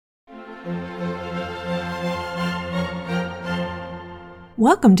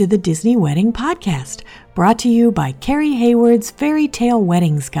Welcome to the Disney Wedding Podcast, brought to you by Carrie Hayward's Fairy Tale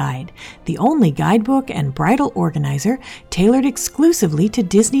Weddings Guide, the only guidebook and bridal organizer tailored exclusively to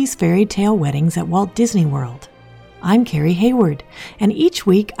Disney's fairy tale weddings at Walt Disney World. I'm Carrie Hayward, and each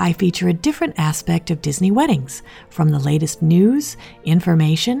week I feature a different aspect of Disney weddings, from the latest news,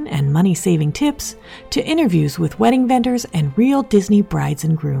 information, and money-saving tips, to interviews with wedding vendors and real Disney brides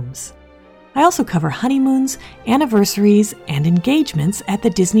and grooms. I also cover honeymoons, anniversaries, and engagements at the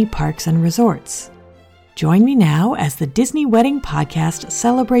Disney parks and resorts. Join me now as the Disney Wedding Podcast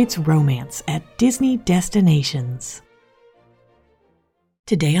celebrates romance at Disney destinations.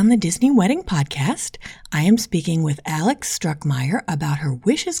 Today on the Disney Wedding Podcast, I am speaking with Alex Struckmeyer about her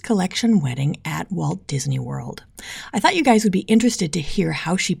Wishes Collection wedding at Walt Disney World. I thought you guys would be interested to hear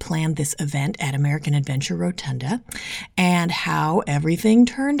how she planned this event at American Adventure Rotunda and how everything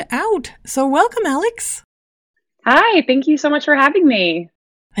turned out. So welcome, Alex. Hi, thank you so much for having me.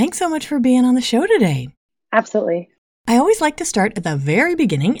 Thanks so much for being on the show today. Absolutely. I always like to start at the very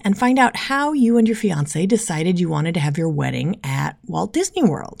beginning and find out how you and your fiancé decided you wanted to have your wedding at Walt Disney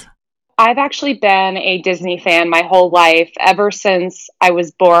World. I've actually been a Disney fan my whole life. Ever since I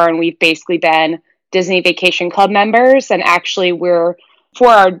was born, we've basically been Disney Vacation Club members. And actually, for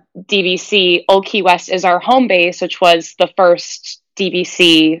our DVC, Old Key West is our home base, which was the first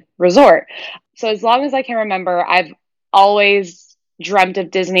DVC resort. So as long as I can remember, I've always dreamt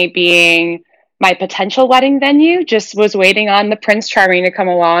of Disney being my potential wedding venue. Just was waiting on the Prince Charming to come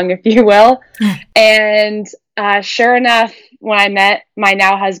along, if you will. And sure enough, when I met my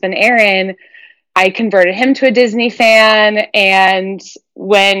now husband, Aaron, I converted him to a Disney fan. And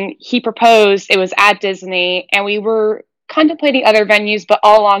when he proposed, it was at Disney. And we were contemplating other venues, but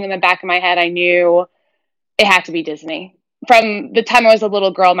all along in the back of my head, I knew it had to be Disney. From the time I was a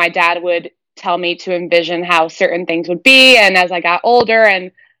little girl, my dad would tell me to envision how certain things would be. And as I got older and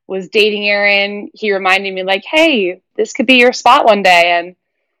was dating Aaron, he reminded me like, hey, this could be your spot one day. And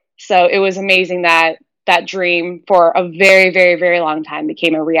so it was amazing that that dream for a very, very, very long time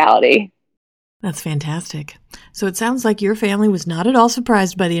became a reality. That's fantastic. So it sounds like your family was not at all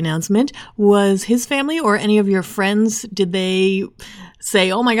surprised by the announcement. Was his family or any of your friends, did they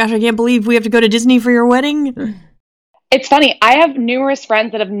say, oh my gosh, I can't believe we have to go to Disney for your wedding? It's funny. I have numerous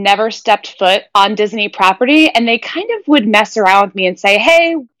friends that have never stepped foot on Disney property, and they kind of would mess around with me and say,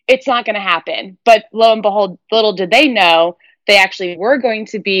 hey, it's not going to happen. But lo and behold, little did they know, they actually were going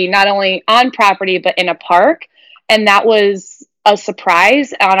to be not only on property, but in a park. And that was a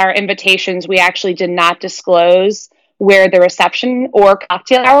surprise. On our invitations, we actually did not disclose where the reception or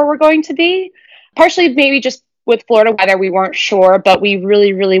cocktail hour were going to be. Partially maybe just with Florida weather, we weren't sure, but we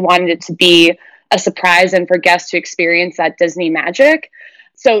really, really wanted it to be a surprise and for guests to experience that Disney magic.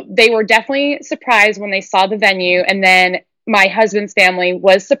 So they were definitely surprised when they saw the venue. And then my husband's family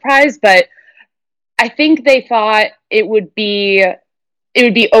was surprised, but I think they thought it would be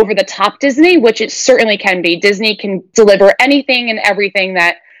over the top Disney, which it certainly can be. Disney can deliver anything and everything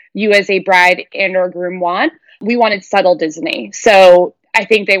that you as a bride and or groom want. We wanted subtle Disney. So I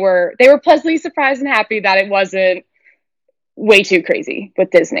think they were pleasantly surprised and happy that it wasn't way too crazy with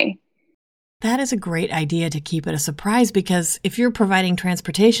Disney. That is a great idea to keep it a surprise, because if you're providing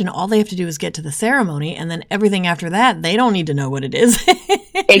transportation, all they have to do is get to the ceremony, and then everything after that, they don't need to know what it is.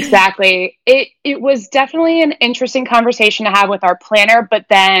 Exactly. It was definitely an interesting conversation to have with our planner, but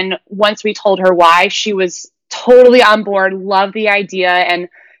then once we told her why, she was totally on board, loved the idea, and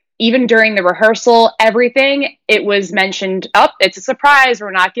even during the rehearsal, everything, it was mentioned, it's a surprise. We're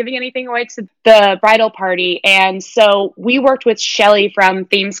not giving anything away to the bridal party. And so we worked with Shelly from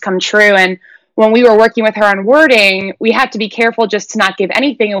Themes Come True. And when we were working with her on wording, we had to be careful just to not give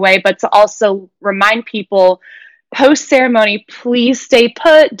anything away, but to also remind people post-ceremony, please stay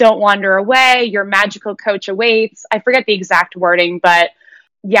put, don't wander away. Your magical coach awaits. I forget the exact wording, but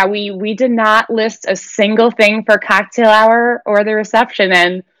yeah, we did not list a single thing for cocktail hour or the reception.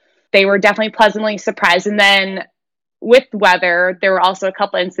 And they were definitely pleasantly surprised. And then with weather, there were also a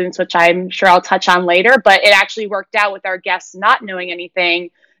couple incidents, which I'm sure I'll touch on later, but it actually worked out with our guests not knowing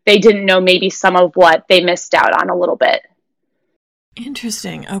anything. They didn't know maybe some of what they missed out on a little bit.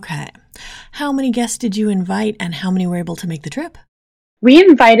 Interesting. Okay. How many guests did you invite and how many were able to make the trip? We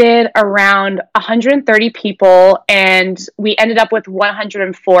invited around 130 people and we ended up with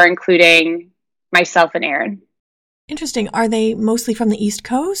 104, including myself and Aaron. Interesting. Are they mostly from the East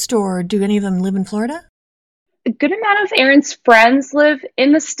Coast or do any of them live in Florida? A good amount of Aaron's friends live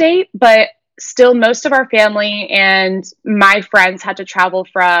in the state, but still most of our family and my friends had to travel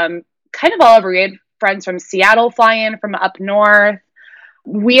from kind of all over. We had friends from Seattle fly in from up north.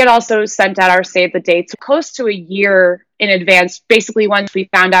 We had also sent out our save the dates close to a year in advance. Basically, once we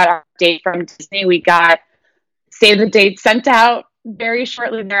found out our date from Disney, we got save the date sent out very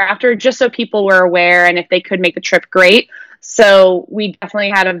shortly thereafter, just so people were aware, and if they could make the trip, great. So we definitely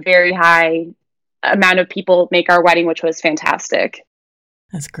had a very high amount of people make our wedding, which was fantastic.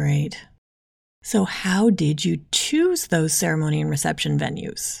 That's great. So how did you choose those ceremony and reception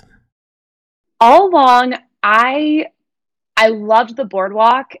venues? All along, I loved the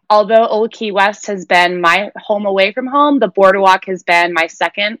boardwalk. Although Old Key West has been my home away from home, the boardwalk has been my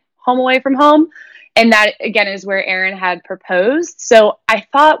second home away from home. And that, again, is where Aaron had proposed. So I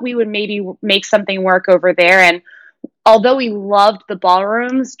thought we would maybe make something work over there. And although we loved the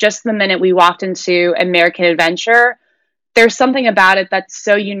ballrooms, just the minute we walked into American Adventure, there's something about it that's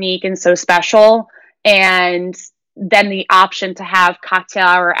so unique and so special. And then the option to have cocktail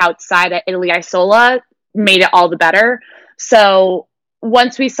hour outside at Italy Isola made it all the better. So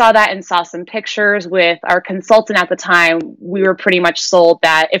once we saw that and saw some pictures with our consultant at the time, we were pretty much sold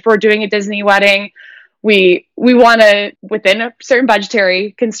that if we're doing a Disney wedding, we want to, within a certain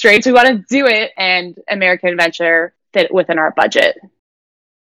budgetary constraints, we want to do it, and American Adventure fit within our budget.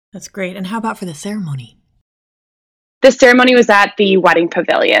 That's great. And how about for the ceremony? The ceremony was at the wedding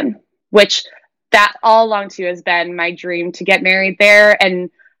pavilion, which that all along too has been my dream to get married there.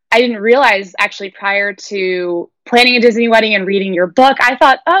 And I didn't realize, actually, prior to planning a Disney wedding and reading your book, I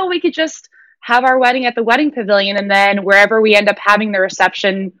thought, oh, we could just have our wedding at the wedding pavilion, and then wherever we end up having the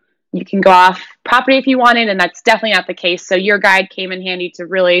reception, you can go off property if you wanted. And that's definitely not the case. So your guide came in handy to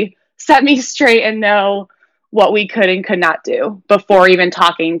really set me straight and know what we could and could not do before even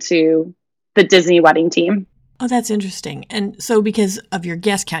talking to the Disney wedding team. Oh, that's interesting. And so because of your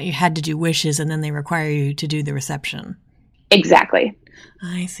guest count, you had to do wishes, and then they require you to do the reception. Exactly.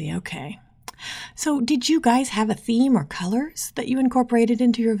 I see. Okay. So did you guys have a theme or colors that you incorporated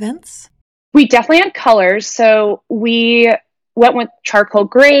into your events? We definitely had colors. So we went with charcoal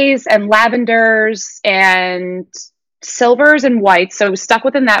grays and lavenders and silvers and whites. So stuck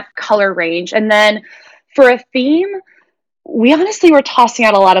within that color range. And then for a theme, we honestly were tossing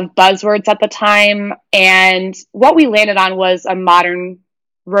out a lot of buzzwords at the time. And what we landed on was a modern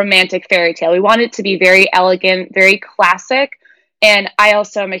romantic fairy tale. We wanted it to be very elegant, very classic. And I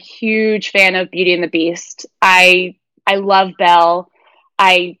also am a huge fan of Beauty and the Beast. I love Belle.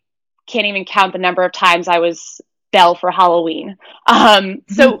 I can't even count the number of times I was Belle for Halloween.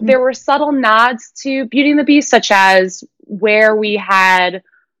 So there were subtle nods to Beauty and the Beast, such as where we had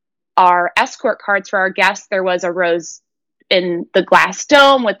our escort cards for our guests, there was a rose in the glass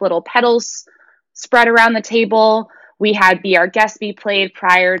dome with little petals spread around the table. We had Be Our Guest be played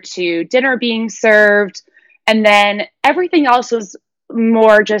prior to dinner being served. And then everything else was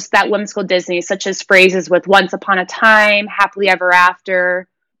more just that whimsical Disney, such as phrases with once upon a time, happily ever after,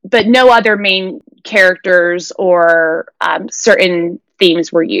 but no other main characters or certain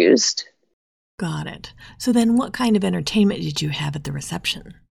themes were used. Got it. So then what kind of entertainment did you have at the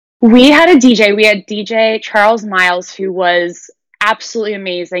reception? We had a DJ. We had DJ Charles Miles, who was absolutely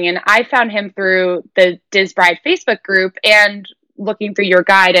amazing. And I found him through the Diz Bride Facebook group and looking through your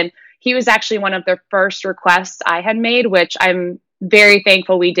guide. And he was actually one of the first requests I had made, which I'm very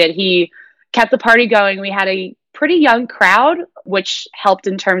thankful we did. He kept the party going. We had a pretty young crowd, which helped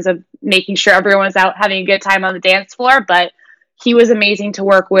in terms of making sure everyone was out having a good time on the dance floor. But he was amazing to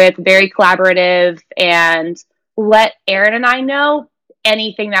work with, very collaborative, and let Aaron and I know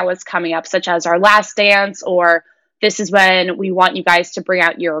anything that was coming up, such as our last dance, or this is when we want you guys to bring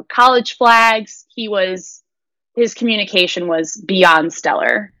out your college flags. His communication was beyond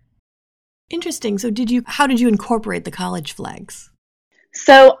stellar. Interesting. So how did you incorporate the college flags?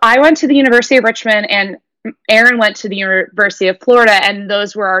 So I went to the University of Richmond and Aaron went to the University of Florida, and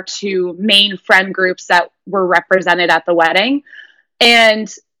those were our two main friend groups that were represented at the wedding.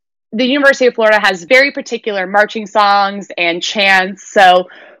 And the University of Florida has very particular marching songs and chants. So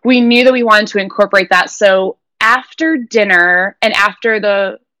we knew that we wanted to incorporate that. So after dinner and after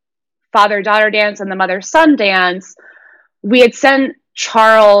the father-daughter dance and the mother-son dance, we had sent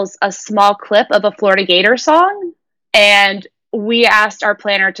Charles a small clip of a Florida Gator song. And we asked our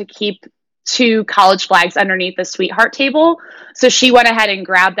planner to keep 2 college flags underneath the sweetheart table. So she went ahead and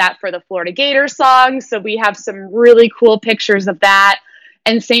grabbed that for the Florida Gator song. So we have some really cool pictures of that.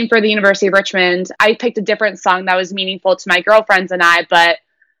 And same for the University of Richmond. I picked a different song that was meaningful to my girlfriends and I, but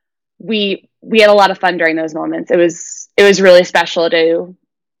we had a lot of fun during those moments. It was really special to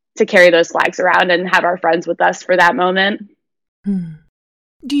carry those flags around and have our friends with us for that moment.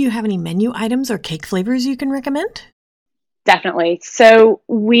 Do you have any menu items or cake flavors you can recommend? Definitely. So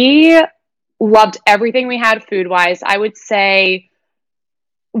we loved everything we had food-wise. I would say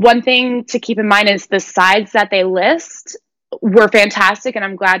one thing to keep in mind is the sides that they list were fantastic, and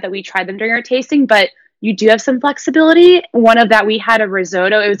I'm glad that we tried them during our tasting, but you do have some flexibility. One of that, we had a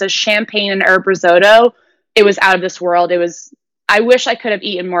risotto. It was a champagne and herb risotto. It was out of this world. I wish I could have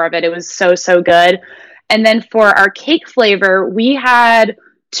eaten more of it. It was so, so good. And then for our cake flavor, we had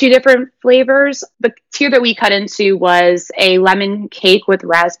two different flavors. The tier that we cut into was a lemon cake with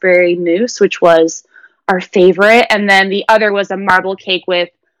raspberry mousse, which was our favorite. And then the other was a marble cake with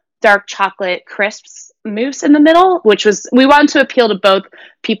dark chocolate crisps mousse in the middle, which was, we wanted to appeal to both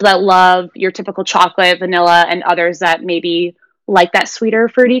people that love your typical chocolate, vanilla, and others that maybe like that sweeter,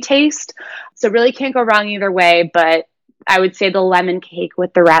 fruity taste. So really can't go wrong either way, but I would say the lemon cake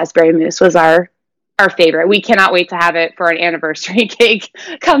with the raspberry mousse was our favorite. We cannot wait to have it for an anniversary cake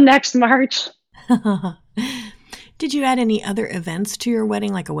come next March. Did you add any other events to your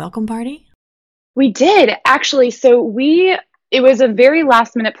wedding, like a welcome party? We did, actually. So it was a very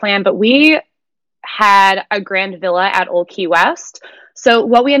last minute plan, but we had a grand villa at Old Key West. So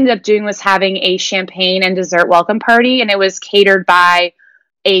what we ended up doing was having a champagne and dessert welcome party, and it was catered by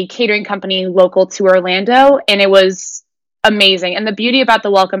a catering company local to Orlando, and it was amazing. And the beauty about the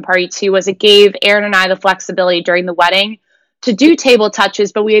welcome party too was it gave Aaron and I the flexibility during the wedding to do table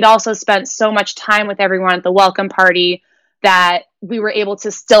touches, but we had also spent so much time with everyone at the welcome party that we were able to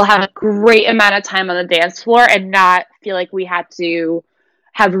still have a great amount of time on the dance floor and not feel like we had to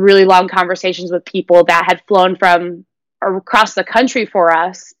have really long conversations with people that had flown from across the country for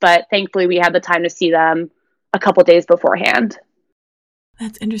us. But thankfully we had the time to see them a couple days beforehand.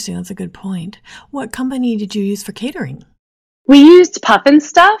 That's interesting. That's a good point. What company did you use for catering? We used Puffin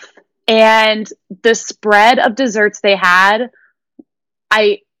Stuff, and the spread of desserts they had,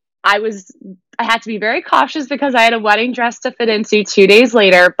 I had to be very cautious because I had a wedding dress to fit into 2 days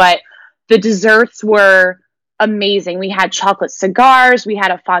later, but the desserts were amazing. We had chocolate cigars, we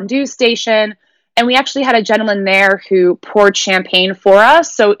had a fondue station, and we actually had a gentleman there who poured champagne for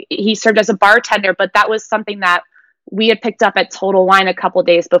us. So he served as a bartender, but that was something that we had picked up at Total Wine a couple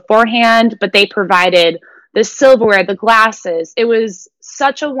days beforehand, but they provided the silverware, the glasses. It was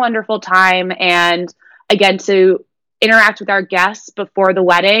such a wonderful time. And again, to interact with our guests before the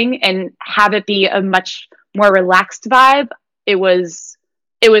wedding and have it be a much more relaxed vibe, it was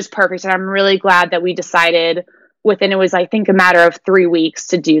perfect. And I'm really glad that we decided within, it was, I think, a matter of 3 weeks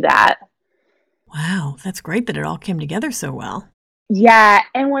to do that. Wow, that's great that it all came together so well. Yeah.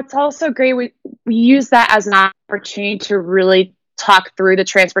 And what's also great, we use that as an opportunity to really talk through the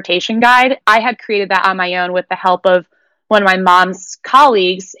transportation guide. I had created that on my own with the help of one of my mom's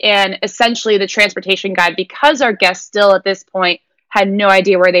colleagues, and essentially the transportation guide, because our guests still at this point had no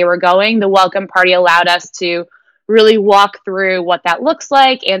idea where they were going, the welcome party allowed us to really walk through what that looks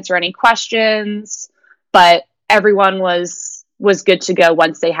like, answer any questions, but everyone was good to go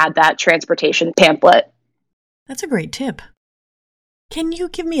once they had that transportation pamphlet. That's a great tip. Can you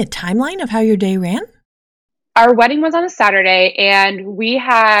give me a timeline of how your day ran? Our wedding was on a Saturday, and we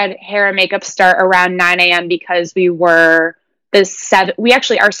had hair and makeup start around 9 a.m. because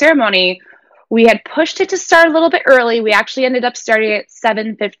our ceremony, we had pushed it to start a little bit early. We actually ended up starting at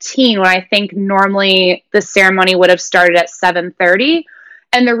 7:15 when I think normally the ceremony would have started at 7:30.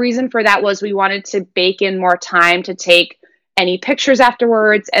 And the reason for that was we wanted to bake in more time to take any pictures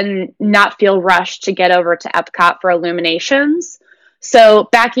afterwards and not feel rushed to get over to Epcot for illuminations. So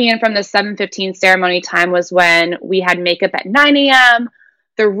backing in from the 7:15 ceremony time was when we had makeup at 9 a.m.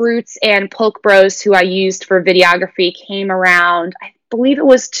 The Roots and Polk Bros, who I used for videography, came around, I believe it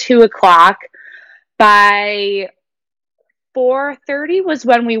was 2 o'clock. By 4:30 was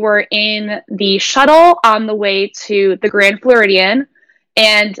when we were in the shuttle on the way to the Grand Floridian.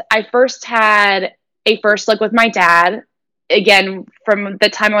 And I first had a first look with my dad. Again, from the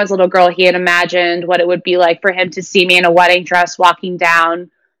time I was a little girl, he had imagined what it would be like for him to see me in a wedding dress walking down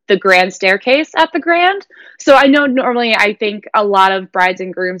the grand staircase at the Grand. So I know normally I think a lot of brides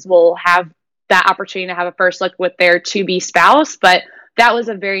and grooms will have that opportunity to have a first look with their to-be spouse, but that was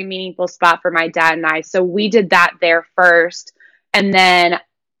a very meaningful spot for my dad and I. So we did that there first. And then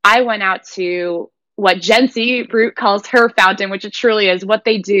I went out to what Jency Root calls her fountain, which it truly is. What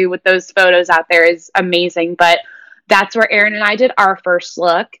they do with those photos out there is amazing. But that's where Aaron and I did our first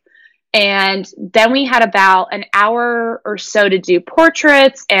look. And then we had about an hour or so to do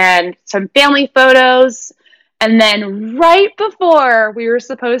portraits and some family photos. And then right before we were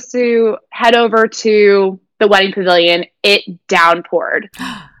supposed to head over to the wedding pavilion, it downpoured.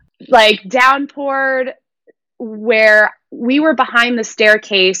 Downpoured where we were behind the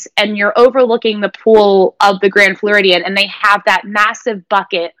staircase and you're overlooking the pool of the Grand Floridian, and they have that massive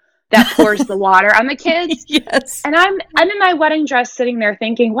bucket that pours the water on the kids. Yes. And I'm in my wedding dress sitting there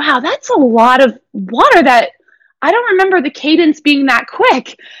thinking, wow, that's a lot of water that I don't remember the cadence being that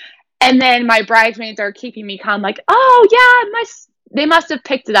quick. And then my bridesmaids are keeping me calm, like, oh yeah, they must have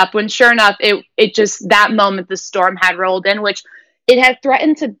picked it up, when sure enough, it just, that moment the storm had rolled in, which it had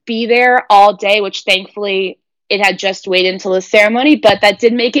threatened to be there all day, which thankfully it had just waited until the ceremony. But that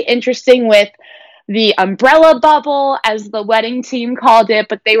did make it interesting with the umbrella bubble, as the wedding team called it.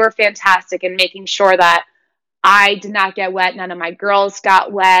 But they were fantastic in making sure that I did not get wet. None of my girls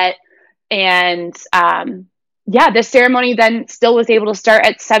got wet. And the ceremony then still was able to start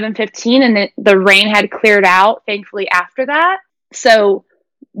at 7:15, and the rain had cleared out, thankfully, after that. So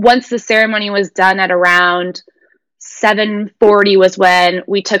once the ceremony was done at around 7:40 was when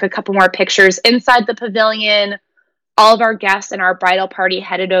we took a couple more pictures inside the pavilion. All of our guests and our bridal party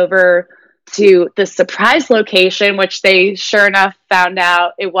headed over to the surprise location, which they sure enough found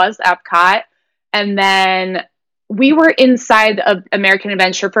out it was Epcot. And then we were inside of American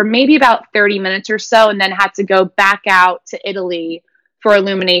Adventure for maybe about 30 minutes or so, and then had to go back out to Italy for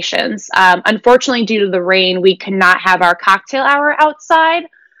Illuminations. Unfortunately, due to the rain, we could not have our cocktail hour outside.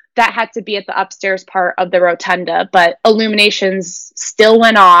 That had to be at the upstairs part of the rotunda, but Illuminations still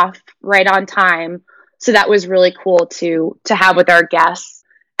went off right on time. So that was really cool to have with our guests.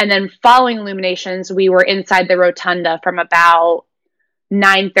 And then following Illuminations, we were inside the rotunda from about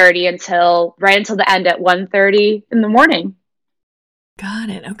 9:30 until the end at 1:30 in the morning. Got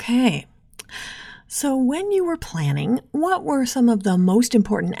it. Okay. So when you were planning, what were some of the most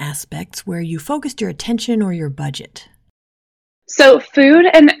important aspects where you focused your attention or your budget? So food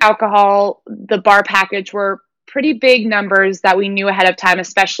and alcohol, the bar package, were pretty big numbers that we knew ahead of time,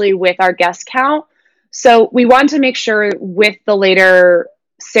 especially with our guest count. So we wanted to make sure with the later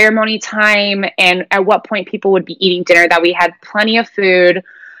ceremony time and at what point people would be eating dinner that we had plenty of food.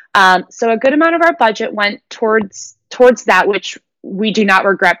 So a good amount of our budget went towards that, which we do not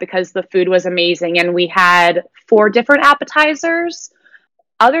regret because the food was amazing. And we had 4 different appetizers.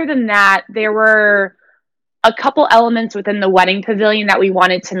 Other than that, there were a couple elements within the wedding pavilion that we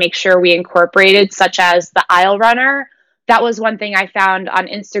wanted to make sure we incorporated, such as the aisle runner. That was one thing I found on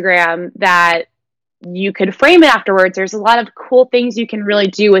Instagram, that you could frame it afterwards. There's a lot of cool things you can really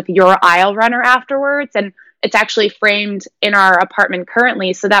do with your aisle runner afterwards. And it's actually framed in our apartment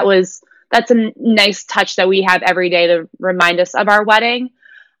currently. So that's a nice touch that we have every day to remind us of our wedding.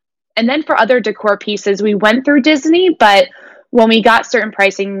 And then for other decor pieces, we went through Disney, but when we got certain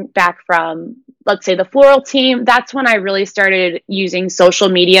pricing back from, let's say, the floral team, that's when I really started using social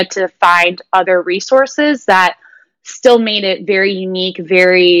media to find other resources that still made it very unique,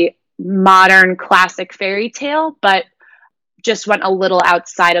 very modern, classic fairy tale, but just went a little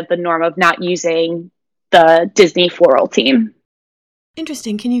outside of the norm of not using the Disney floral team.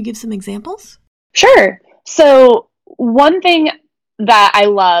 Interesting. Can you give some examples? Sure. So one thing that I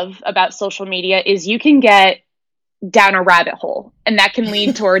love about social media is you can get down a rabbit hole, and that can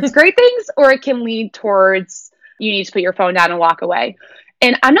lead towards great things, or it can lead towards you need to put your phone down and walk away.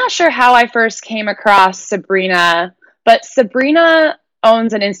 And I'm not sure how I first came across Sabrina, but Sabrina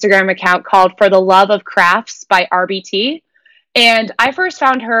owns an Instagram account called For the Love of Crafts by RBT. And I first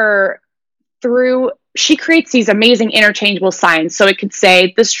found her she creates these amazing interchangeable signs. So it could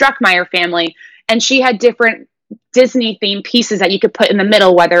say the Struckmeyer family, and she had different Disney themed pieces that you could put in the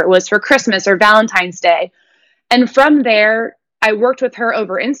middle, whether it was for Christmas or Valentine's Day. And from there, I worked with her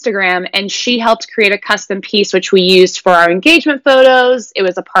over Instagram, and she helped create a custom piece, which we used for our engagement photos. It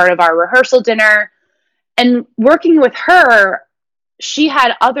was a part of our rehearsal dinner. And working with her, she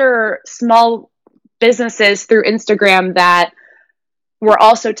had other small businesses through Instagram that were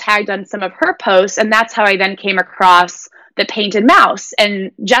also tagged on some of her posts. And that's how I then came across the Painted Mouse.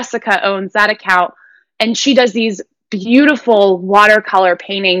 And Jessica owns that account, and she does these beautiful watercolor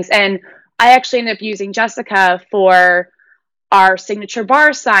paintings. And I actually ended up using Jessica for our signature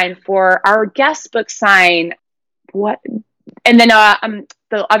bar sign, for our guest book sign. And then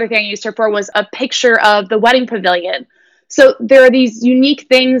the other thing I used her for was a picture of the wedding pavilion. So there are these unique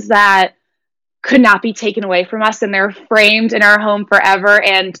things that could not be taken away from us, and they're framed in our home forever.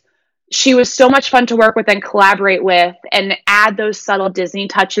 And she was so much fun to work with and collaborate with and add those subtle Disney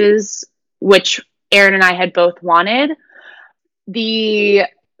touches, which Aaron and I had both wanted. The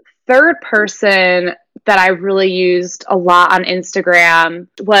third person that I really used a lot on Instagram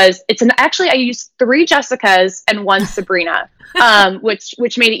actually I used 3 Jessicas and 1 Sabrina,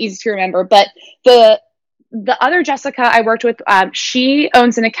 which made it easy to remember. But the other Jessica I worked with, she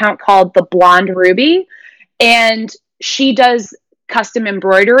owns an account called The Blonde Ruby, and she does custom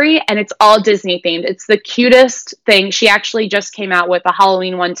embroidery, and it's all Disney themed. It's the cutest thing. She actually just came out with a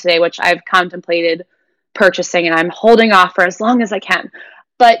Halloween one today, which I've contemplated purchasing, and I'm holding off for as long as I can.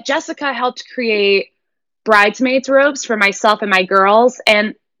 But Jessica helped create bridesmaids robes for myself and my girls.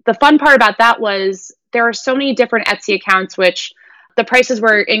 And the fun part about that was there are so many different Etsy accounts, which the prices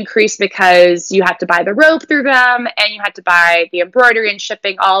were increased because you had to buy the rope through them and you had to buy the embroidery and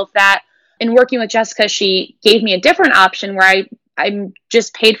shipping, all of that. And working with Jessica, she gave me a different option where I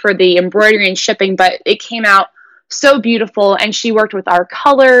just paid for the embroidery and shipping, but it came out so beautiful. And she worked with our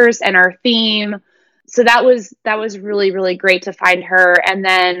colors and our theme. So that was really, really great to find her. And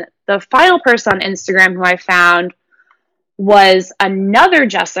then the final person on Instagram who I found was another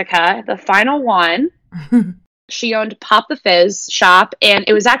Jessica, the final one. She owned Pop the Fizz shop, and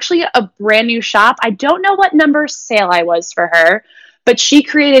it was actually a brand new shop. I don't know what number sale I was for her, but she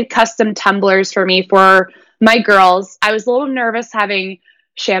created custom tumblers for me for my girls. I was a little nervous having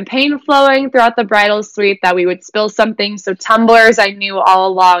champagne flowing throughout the bridal suite that we would spill something. So tumblers I knew all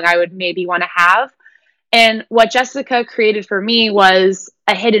along I would maybe want to have. And what Jessica created for me was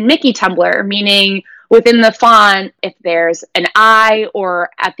a hidden Mickey tumbler, meaning within the font, if there's an I or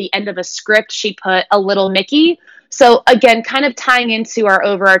at the end of a script, she put a little Mickey. So again, kind of tying into our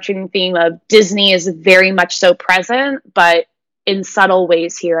overarching theme of Disney is very much so present, but in subtle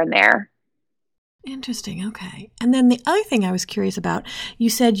ways here and there. Interesting. Okay. And then the other thing I was curious about, you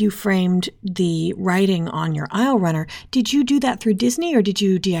said you framed the writing on your aisle runner. Did you do that through Disney or did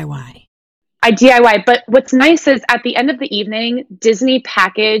you DIY? I DIY, but what's nice is at the end of the evening, Disney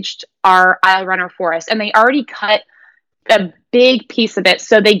packaged our aisle runner for us, and they already cut a big piece of it.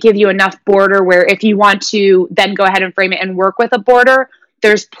 So they give you enough border where if you want to then go ahead and frame it and work with a border,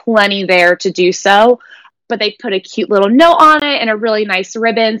 there's plenty there to do so. But they put a cute little note on it and a really nice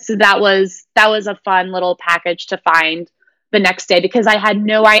ribbon. So that was a fun little package to find the next day, because I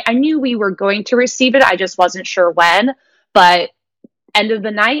knew we were going to receive it. I just wasn't sure when, but end of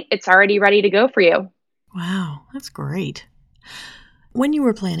the night, it's already ready to go for you. Wow, that's great. When you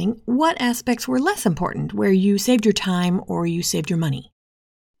were planning, what aspects were less important, where you saved your time or you saved your money?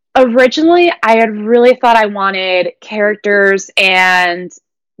 Originally, I had really thought I wanted characters and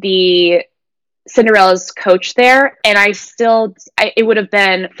the Cinderella's coach there, and it would have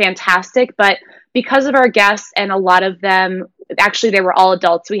been fantastic, but because of our guests and a lot of them, actually they were all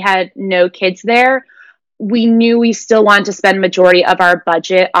adults, we had no kids there, we knew we still wanted to spend majority of our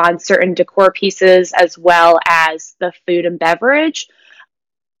budget on certain decor pieces as well as the food and beverage.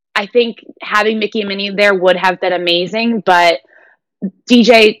 I think having Mickey and Minnie there would have been amazing, but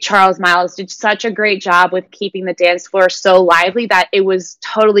DJ Charles Miles did such a great job with keeping the dance floor so lively that it was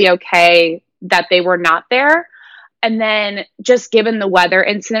totally okay that they were not there. And then just given the weather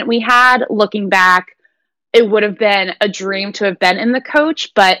incident we had, looking back, it would have been a dream to have been in the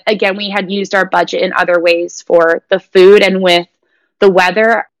coach. But again, we had used our budget in other ways for the food, and with the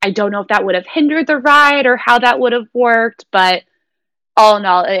weather, I don't know if that would have hindered the ride or how that would have worked, but all in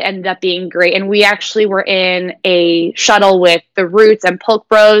all, it ended up being great. And we actually were in a shuttle with the Roots and Polk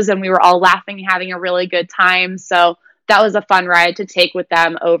Bros, and we were all laughing and having a really good time. So that was a fun ride to take with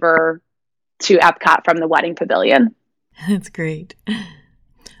them over to Epcot from the wedding pavilion. That's great.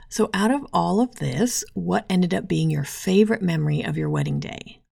 So out of all of this, what ended up being your favorite memory of your wedding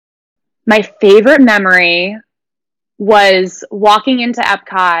day? My favorite memory was walking into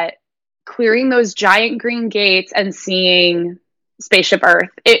Epcot, clearing those giant green gates and seeing Spaceship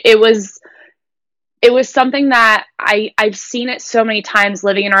Earth. It was something that I've seen it so many times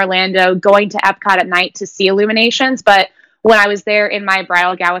living in Orlando, going to Epcot at night to see illuminations, but when I was there in my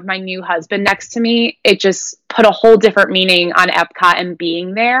bridal gown with my new husband next to me, it just put a whole different meaning on Epcot and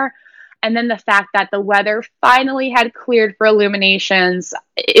being there. And then the fact that the weather finally had cleared for illuminations,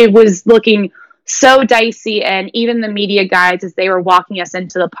 it was looking so dicey. And even the media guides, as they were walking us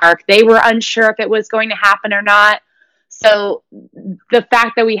into the park, they were unsure if it was going to happen or not. So the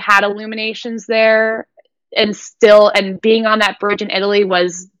fact that we had illuminations there and being on that bridge in Italy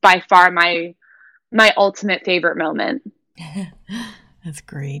was by far my ultimate favorite moment. That's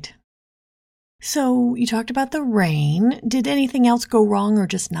great. So you talked about the rain. Did anything else go wrong or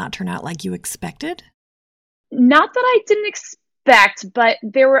just not turn out like you expected? Not that I didn't expect, but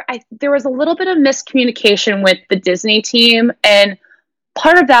there was a little bit of miscommunication with the Disney team. And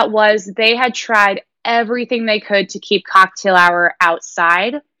part of that was they had tried everything they could to keep cocktail hour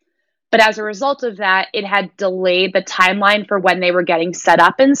outside. But as a result of that, it had delayed the timeline for when they were getting set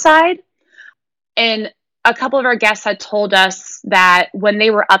up inside. And a couple of our guests had told us that when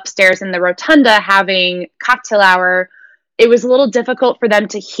they were upstairs in the rotunda having cocktail hour, it was a little difficult for them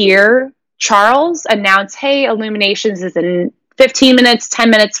to hear Charles announce, hey, Illuminations is in 15 minutes, 10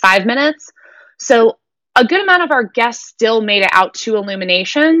 minutes, 5 minutes. So a good amount of our guests still made it out to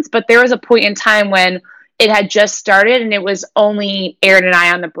Illuminations, but there was a point in time when it had just started and it was only Aaron and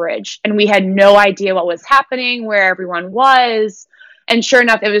I on the bridge. And we had no idea what was happening, where everyone was. And sure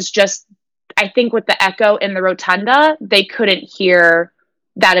enough, it was just, I think with the echo in the rotunda, they couldn't hear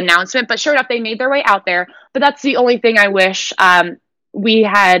that announcement. But sure enough, they made their way out there. But that's the only thing I wish we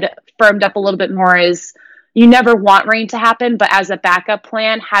had firmed up a little bit more is, you never want rain to happen, but as a backup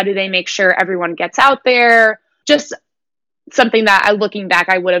plan, how do they make sure everyone gets out there? Just something that looking back,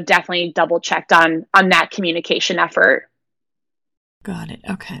 I would have definitely double checked on that communication effort. Got it.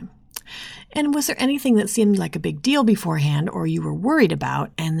 Okay. And was there anything that seemed like a big deal beforehand or you were worried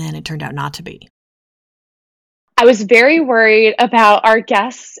about and then it turned out not to be? I was very worried about our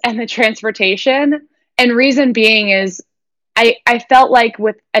guests and the transportation. And reason being is I felt like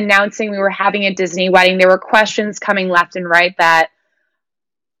with announcing we were having a Disney wedding, there were questions coming left and right that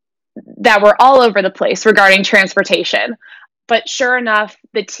were all over the place regarding transportation. But sure enough,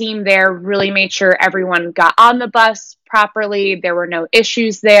 the team there really made sure everyone got on the bus properly. There were no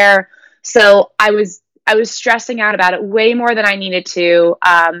issues there. So I was stressing out about it way more than I needed to.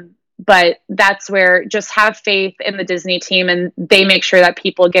 But that's where just have faith in the Disney team and they make sure that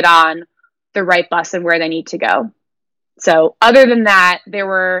people get on the right bus and where they need to go. So other than that,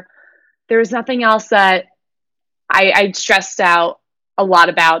 there was nothing else that I stressed out a lot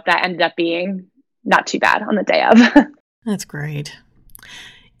about that ended up being not too bad on the day of. That's great.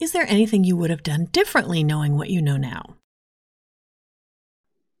 Is there anything you would have done differently knowing what you know now?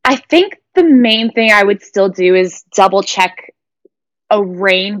 I think the main thing I would still do is double check a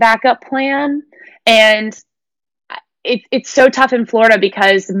rain backup plan. And it's so tough in Florida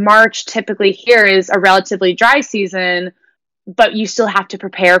because March typically here is a relatively dry season, but you still have to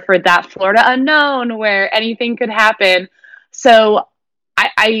prepare for that Florida unknown where anything could happen. So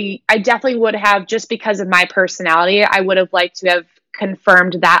I definitely would have, just because of my personality, I would have liked to have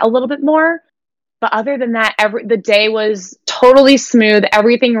confirmed that a little bit more. But other than that, the day was totally smooth.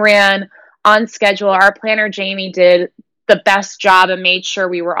 Everything ran on schedule. Our planner, Jamie, did the best job and made sure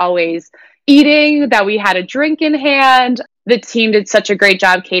we were always eating, that we had a drink in hand. The team did such a great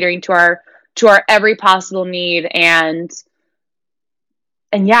job catering to our every possible need. And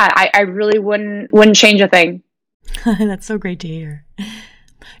yeah, I really wouldn't change a thing. That's so great to hear.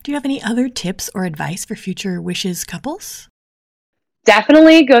 Do you have any other tips or advice for future wishes couples?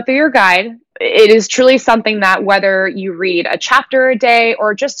 Definitely go through your guide. It is truly something that whether you read a chapter a day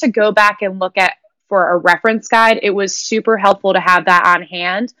or just to go back and look at for a reference guide, it was super helpful to have that on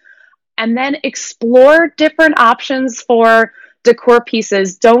hand. And then explore different options for decor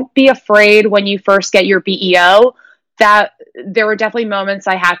pieces. Don't be afraid when you first get your BEO. That there were definitely moments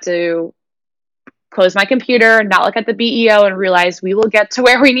I had to close my computer and not look at the BEO and realize we will get to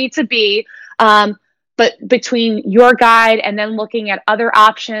where we need to be. But between your guide and then looking at other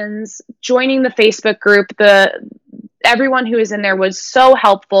options, joining the Facebook group, everyone who is in there was so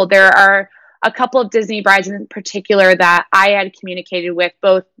helpful. There are a couple of Disney brides in particular that I had communicated with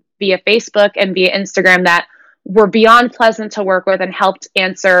both via Facebook and via Instagram that were beyond pleasant to work with and helped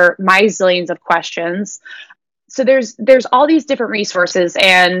answer my zillions of questions. So there's all these different resources.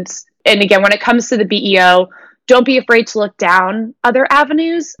 And again, when it comes to the BEO, don't be afraid to look down other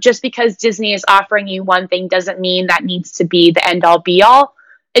avenues. Just because Disney is offering you one thing doesn't mean that needs to be the end all be all.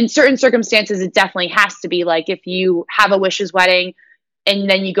 In certain circumstances, it definitely has to be. Like if you have a wishes wedding and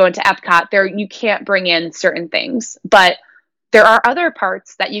then you go into Epcot, there you can't bring in certain things. But there are other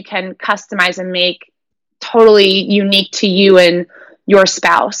parts that you can customize and make totally unique to you and your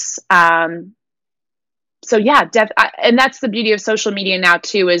spouse. So yeah, and that's the beauty of social media now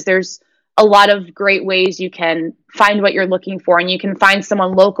too, is there's a lot of great ways you can find what you're looking for, and you can find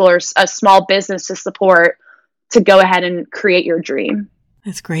someone local or a small business to support to go ahead and create your dream.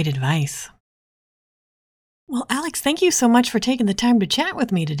 That's great advice. Well, Alex, thank you so much for taking the time to chat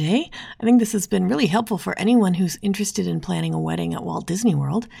with me today. I think this has been really helpful for anyone who's interested in planning a wedding at Walt Disney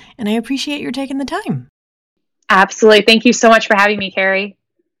World, and I appreciate your taking the time. Absolutely. Thank you so much for having me, Carrie.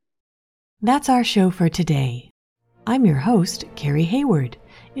 That's our show for today. I'm your host, Carrie Hayward,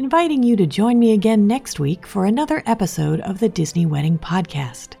 inviting you to join me again next week for another episode of the Disney Wedding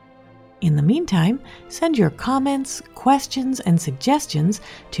Podcast. In the meantime, send your comments, questions, and suggestions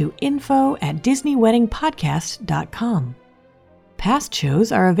to info@disneyweddingpodcast.com. Past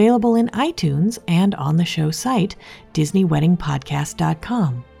shows are available in iTunes and on the show site,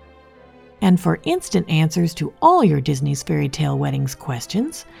 disneyweddingpodcast.com. And for instant answers to all your Disney's Fairy Tale Weddings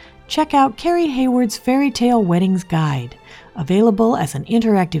questions, check out Carrie Hayward's Fairy Tale Weddings Guide, available as an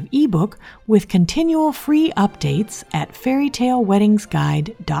interactive ebook with continual free updates at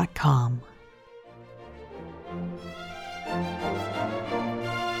fairytaleweddingsguide.com.